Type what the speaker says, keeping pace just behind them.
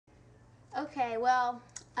Okay, well,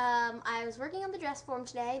 I was working on the dress form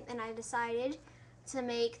today, and I decided to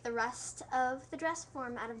make the rest of the dress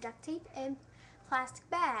form out of duct tape and plastic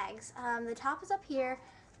bags. The top is up here,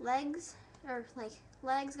 legs, or like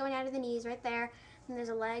legs going out of the knees right there, and there's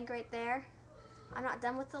a leg right there. I'm not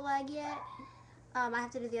done with the leg yet. I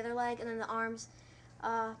have to do the other leg, and then the arms.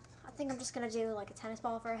 I think I'm just going to do like a tennis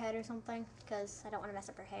ball for her head or something, because I don't want to mess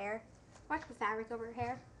up her hair. Or I could put fabric over her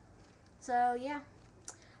hair. So, yeah.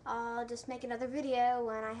 I'll just make another video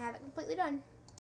when I have it completely done.